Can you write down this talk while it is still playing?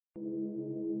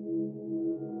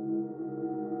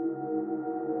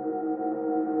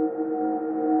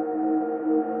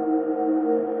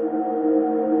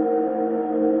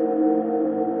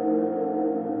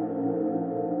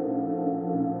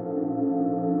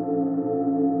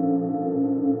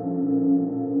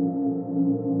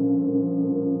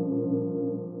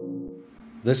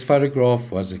This photograph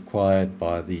was acquired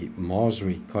by the Mars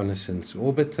Reconnaissance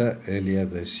orbiter earlier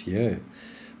this year.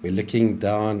 We're looking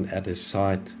down at a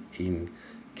site in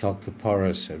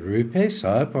Chalcoporos Rupes.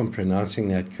 I hope I'm pronouncing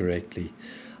that correctly.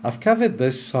 I've covered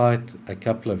this site a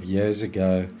couple of years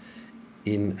ago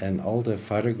in an older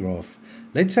photograph.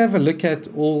 Let's have a look at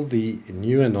all the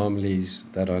new anomalies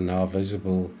that are now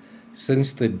visible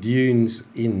since the dunes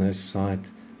in this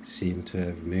site seem to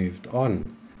have moved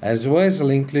on. As always,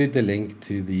 I'll include the link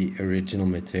to the original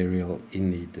material in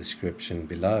the description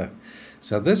below.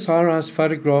 So this high-rise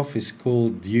photograph is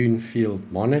called Dune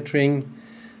Field Monitoring.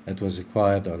 It was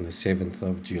acquired on the 7th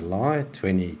of July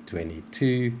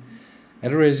 2022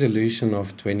 at a resolution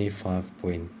of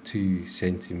 25.2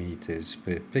 centimeters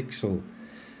per pixel.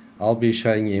 I'll be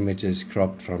showing you images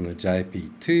cropped from the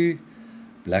JP2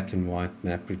 black and white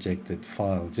map projected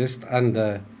file, just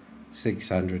under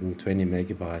 620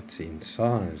 megabytes in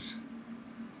size.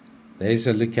 There's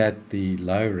a look at the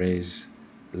low-res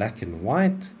black and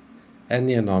white and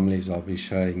the anomalies. I'll be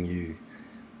showing you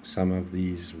some of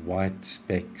these white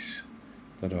specks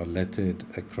that are littered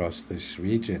across this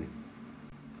region.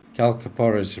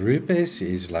 Chalcoporos Rupes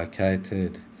is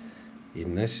located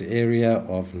in this area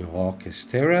of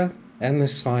Noachis Terra, and the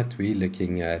site we're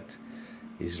looking at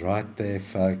is right there,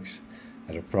 folks,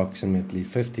 at approximately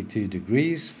 52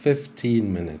 degrees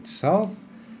 15 minutes south,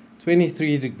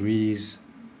 23 degrees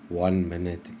 1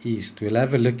 minute east. We'll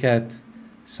have a look at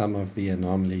some of the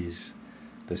anomalies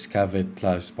discovered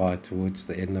close by towards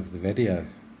the end of the video.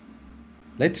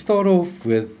 Let's start off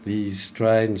with these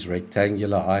strange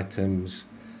rectangular items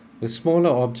with smaller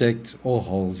objects or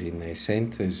holes in their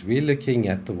centers. We're looking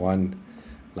at the one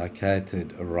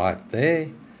located right there,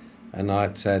 and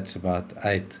I'd say it's about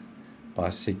 8 by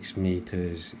 6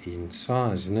 meters in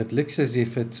size, and it looks as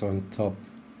if it's on top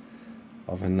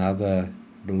of another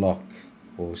block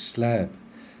or slab.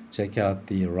 Check out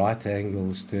the right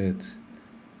angles to it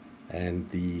and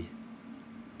the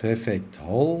perfect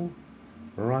hole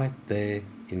right there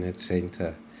in its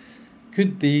center.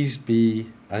 Could these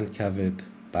be uncovered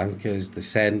bunkers? The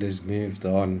sand has moved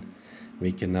on.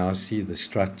 We can now see the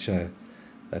structure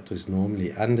that was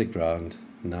normally underground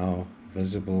now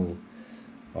visible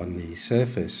on the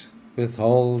surface, with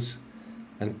holes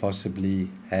and possibly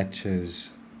hatches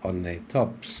on their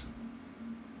tops.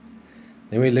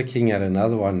 Then we're looking at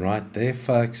another one right there,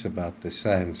 folks, about the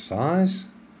same size.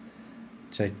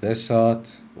 Check this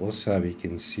out. Also, we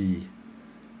can see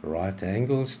right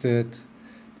angles to it.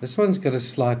 This one's got a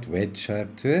slight wedge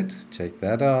shape to it. Check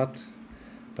that out.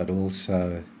 But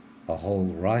also a hole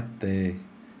right there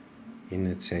in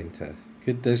its center.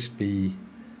 Could this be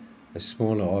a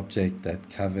smaller object that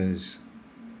covers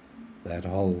that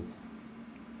hole?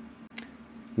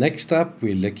 Next up,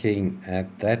 we're looking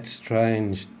at that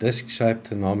strange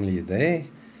disc-shaped anomaly there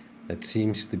that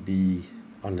seems to be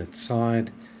on its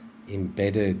side,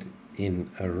 embedded in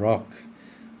a rock.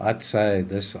 I'd say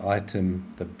this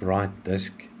item, the bright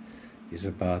disc, is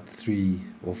about 3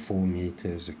 or 4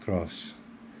 meters across.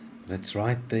 But it's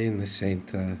right there in the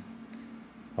center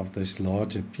of this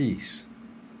larger piece.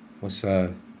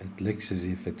 Also, it looks as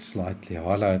if it's slightly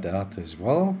hollowed out as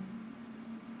well.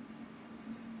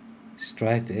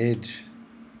 Straight edge,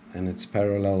 and it's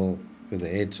parallel with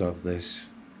the edge of this,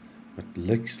 what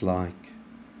looks like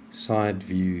side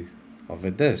view of a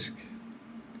disc.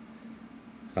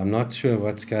 So I'm not sure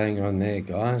what's going on there,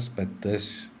 guys, but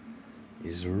this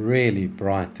is really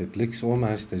bright. It looks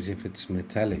almost as if it's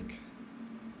metallic.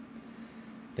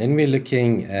 Then we're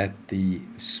looking at the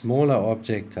smaller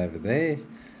object over there.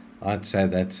 I'd say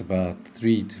that's about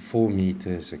 3 to 4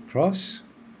 meters across,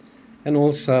 and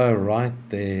also right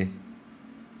there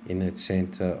in its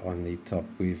center on the top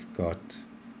we've got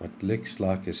what looks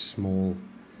like a small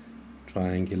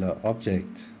triangular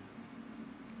object.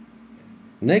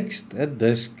 Next, a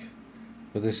disc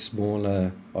with a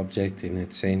smaller object in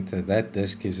its center. That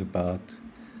disc is about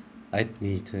 8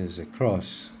 meters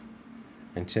across.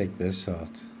 And check this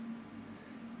out.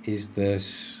 Is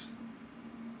this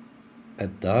a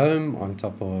dome on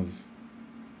top of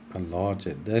a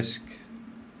larger disc?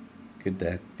 Could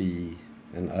that be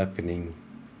an opening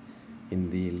in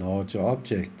the larger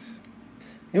object?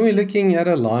 And we're looking at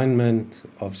alignment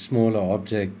of smaller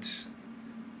objects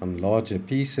on larger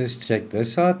pieces. Check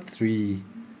this out. 3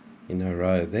 in a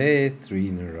row there, 3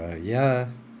 in a row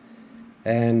here,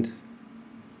 and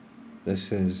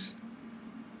this is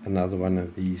another one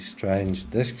of these strange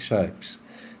disc shapes.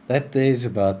 That there's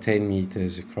about 10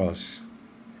 meters across.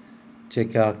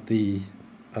 Check out the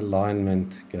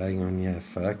alignment going on here,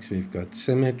 folks. We've got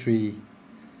symmetry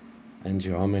and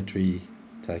geometry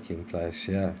taking place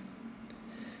here.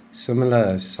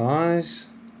 Similar size,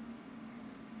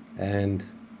 and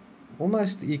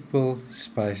almost equal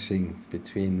spacing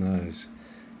between those.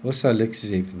 Also looks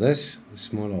as if this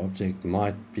smaller object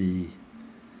might be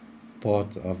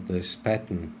part of this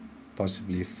pattern,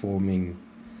 possibly forming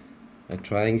a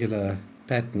triangular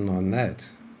pattern on that.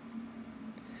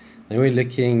 Then we're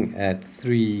looking at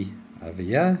 3 over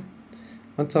here.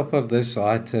 On top of this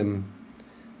item,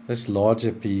 this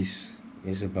larger piece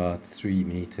is about 3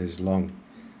 meters long.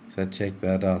 So check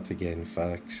that out again,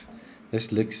 folks.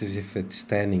 This looks as if it's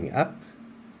standing up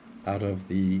out of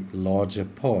the larger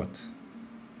part.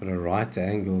 Got a right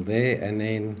angle there, and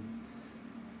then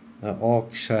an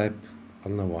arc shape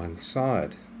on the one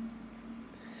side.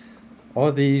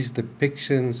 Are these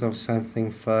depictions of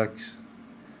something, folks?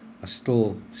 I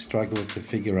still struggle to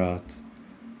figure out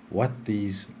what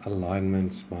these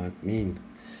alignments might mean.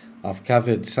 I've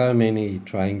covered so many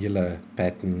triangular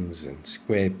patterns and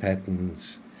square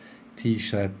patterns,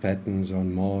 T-shaped patterns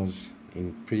on Mars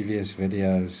in previous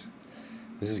videos.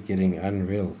 This is getting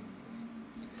unreal.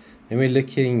 Then we're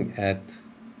looking at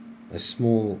a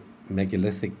small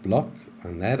megalithic block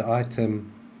on that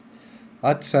item.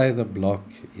 I'd say the block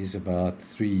is about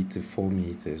 3 to 4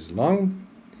 meters long,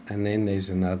 and then there's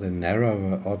another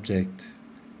narrower object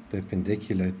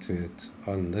perpendicular to it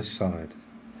on this side.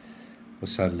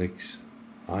 Also looks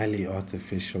highly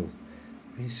artificial,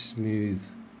 very smooth,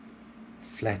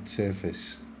 flat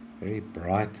surface, very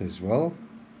bright as well.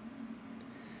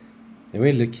 Then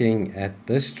we're looking at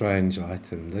this strange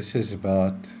item. This is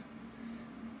about,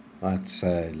 I'd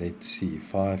say, let's see,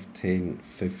 5, 10,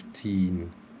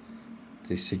 15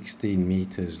 to 16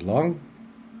 meters long.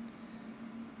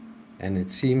 And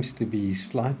it seems to be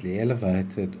slightly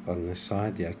elevated on the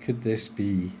side here. Could this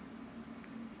be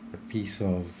a piece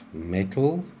of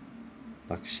metal,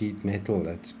 like sheet metal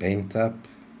that's bent up?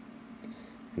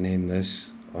 And then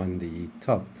this on the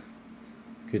top.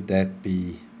 Could that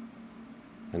be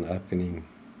an opening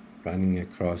running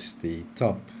across the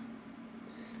top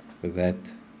with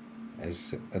that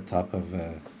as a type of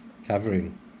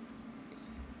covering?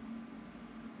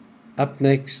 Up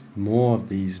next, more of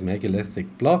these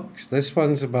megalithic blocks. This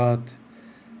one's about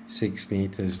 6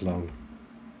 meters long,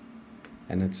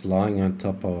 and it's lying on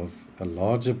top of a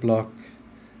larger block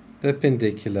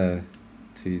perpendicular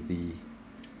to the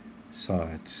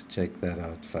sides. Check that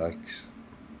out, folks.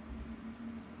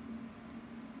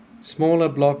 Smaller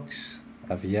blocks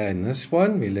over here in this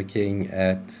one, we're looking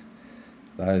at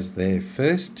those there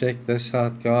first. Check this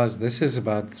out, guys. This is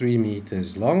about 3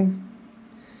 meters long.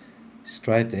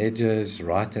 Straight edges,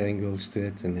 right angles to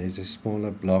it, and there's a smaller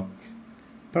block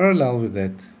parallel with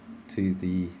it to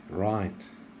the right,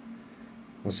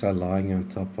 also lying on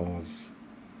top of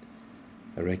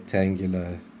a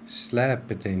rectangular slab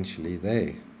potentially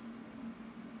there.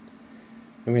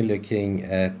 And we're looking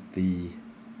at the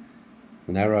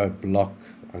narrow block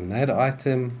on that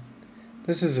item.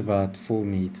 This is about 4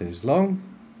 meters long.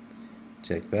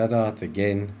 Check that out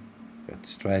again. Got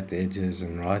straight edges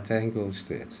and right angles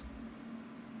to it.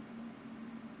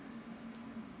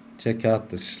 Check out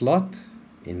the slot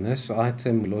in this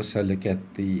item. We'll also look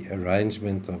at the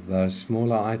arrangement of those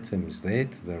smaller items there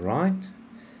to the right.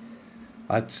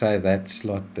 I'd say that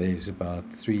slot there is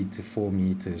about 3 to 4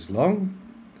 meters long.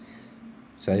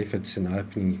 So if it's an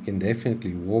opening, you can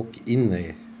definitely walk in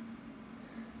there.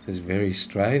 So it's very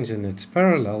strange, and it's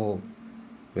parallel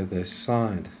with this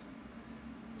side.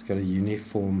 It's got a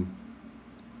uniform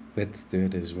width to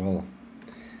it as well.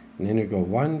 And then we've got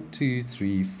 1, 2,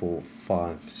 3, 4,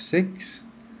 5, 6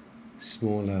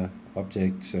 smaller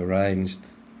objects arranged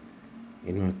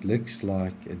in what looks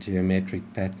like a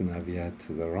geometric pattern over here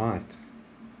to the right.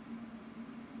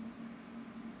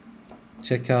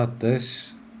 Check out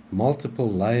this,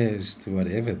 multiple layers to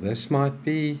whatever this might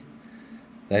be.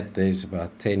 That there's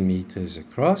about 10 meters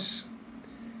across.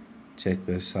 Check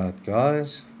this out,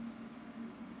 guys.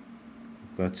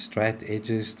 We've got straight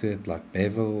edges to it like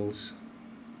bevels.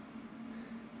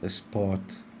 This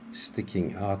part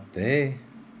sticking out there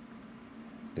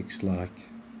looks like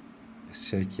a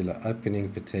circular opening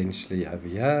potentially over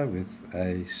here with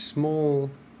a small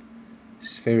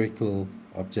spherical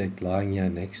object lying here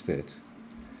next to it.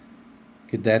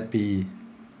 Could that be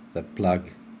the plug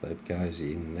that goes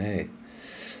in there?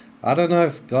 I don't know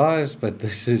if, guys, but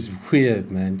this is weird,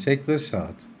 man. Check this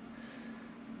out.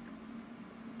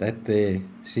 That there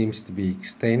seems to be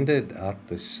extended out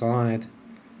the side,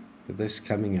 with this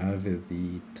coming over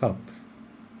the top.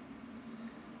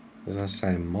 As I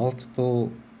say,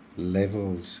 multiple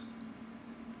levels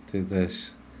to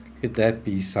this. Could that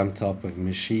be some type of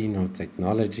machine or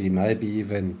technology, maybe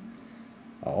even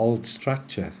an old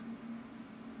structure?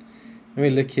 And we're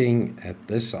looking at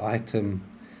this item.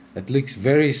 It looks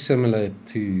very similar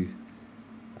to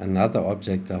another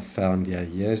object I found here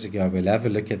years ago. We'll have a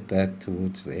look at that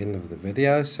towards the end of the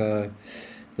video. So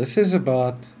this is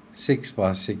about 6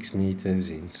 by 6 meters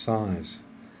in size.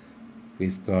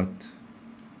 We've got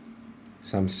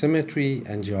some symmetry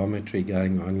and geometry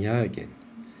going on here again.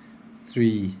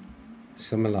 3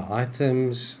 similar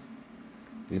items.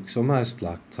 Looks almost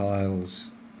like tiles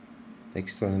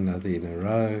next to one another in a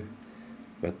row.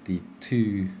 Got the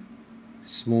 2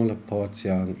 smaller parts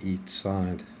here on each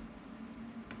side.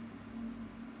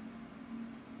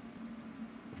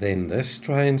 Then this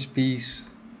strange piece,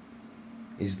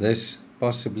 is this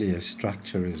possibly a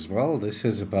structure as well? This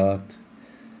is about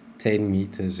 10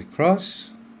 meters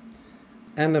across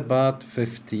and about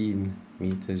 15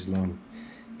 meters long.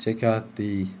 Check out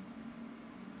the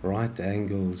right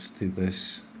angles to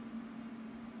this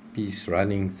piece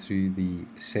running through the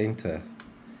center.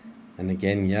 And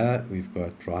again, yeah, we've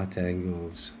got right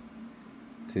angles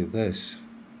to this.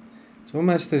 It's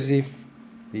almost as if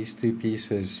these 2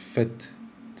 pieces fit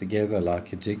together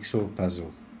like a jigsaw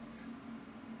puzzle.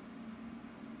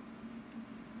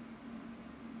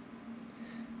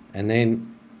 And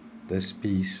then this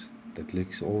piece that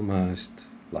looks almost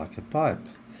like a pipe.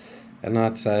 And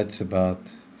I'd say it's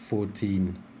about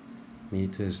 14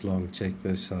 meters long. Check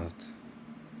this out.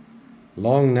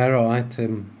 Long, narrow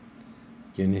item,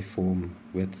 uniform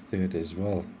width to it as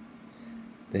well.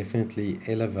 Definitely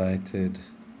elevated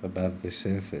above the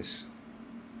surface.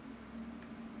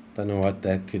 Don't know what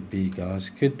that could be, guys.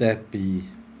 Could that be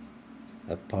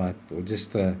a pipe or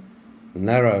just a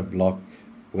narrow block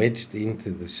wedged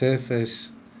into the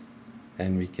surface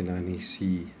and we can only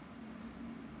see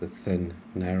the thin,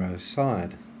 narrow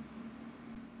side?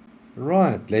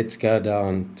 Right, let's go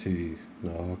down to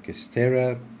Noachis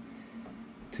Terra,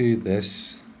 to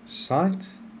this site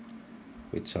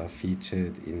which I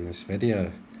featured in this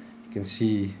video. You can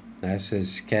see NASA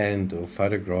scanned or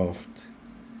photographed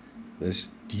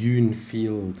this Dune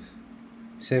Field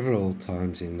several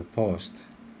times in the past.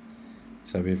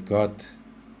 So we've got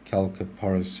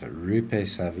Chalcoporos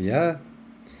Rupes here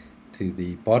to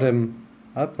the bottom.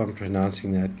 I hope I'm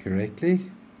pronouncing that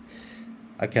correctly.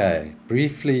 Okay,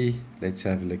 briefly, let's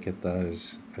have a look at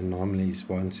those anomalies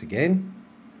once again.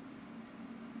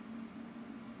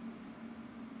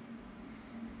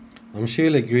 I'm sure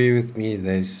you'll agree with me,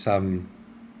 there's some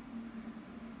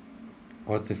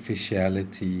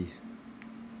artificiality,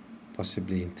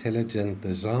 possibly intelligent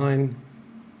design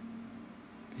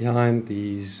behind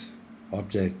these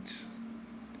objects.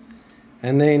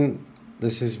 And then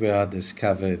this is where I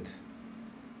discovered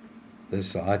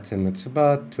this item. It's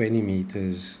about 20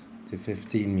 meters to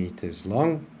 15 meters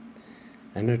long,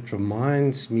 and it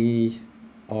reminds me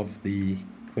of the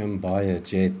Quimbaya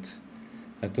jet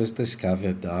that was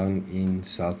discovered down in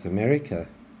South America.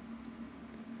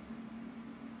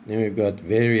 Then we've got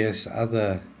various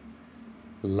other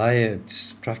layered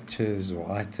structures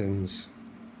or items.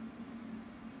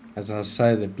 As I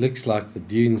say, that looks like the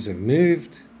dunes have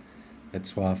moved.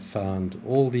 That's why I found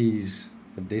all these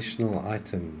additional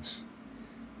items.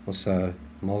 Also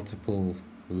multiple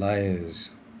layers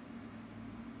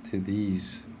to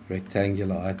these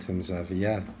rectangular items over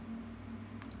here.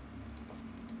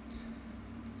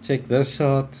 Check this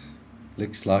out.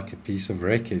 Looks like a piece of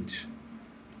wreckage.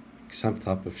 Some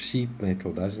type of sheet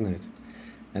metal, doesn't it?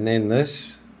 And then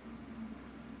this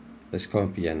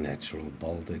can't be a natural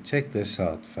boulder. Check this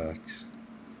out, folks.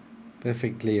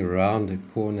 Perfectly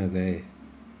rounded corner there.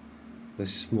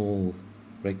 This small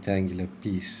rectangular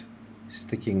piece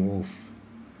sticking off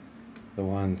the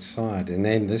one side. And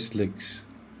then this looks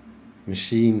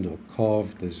machined or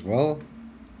carved as well.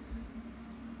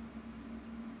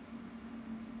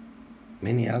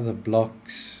 Many other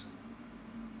blocks.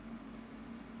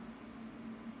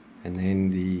 And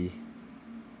then the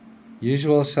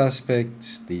usual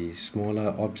suspects, the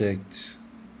smaller objects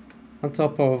on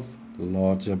top of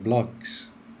larger blocks.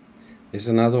 There's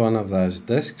another one of those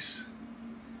discs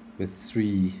with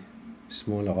 3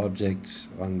 smaller objects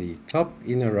on the top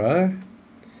in a row.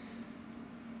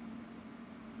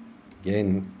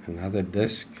 Again, another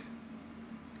disc,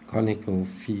 conical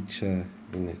feature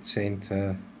in its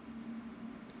center.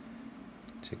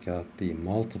 Check out the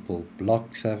multiple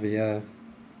blocks over here.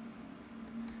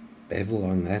 Bevel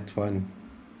on that one.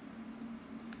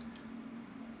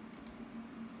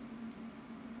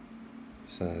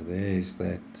 So there's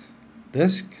that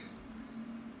disc,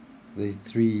 the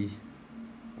 3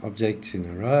 objects in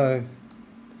a row.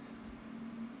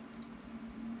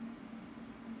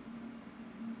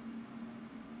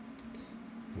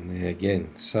 And there again.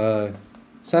 So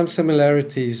some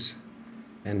similarities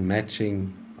and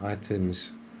matching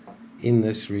items in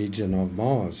this region of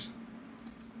Mars.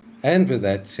 And with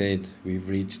that said, we've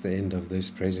reached the end of this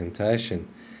presentation.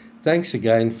 Thanks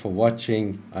again for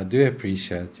watching. I do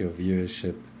appreciate your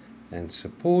viewership and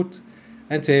support.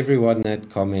 And to everyone that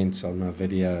comments on my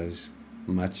videos,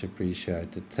 much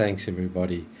appreciated. Thanks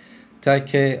everybody. Take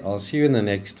care. I'll see you in the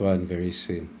next one very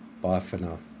soon. Bye for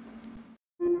now.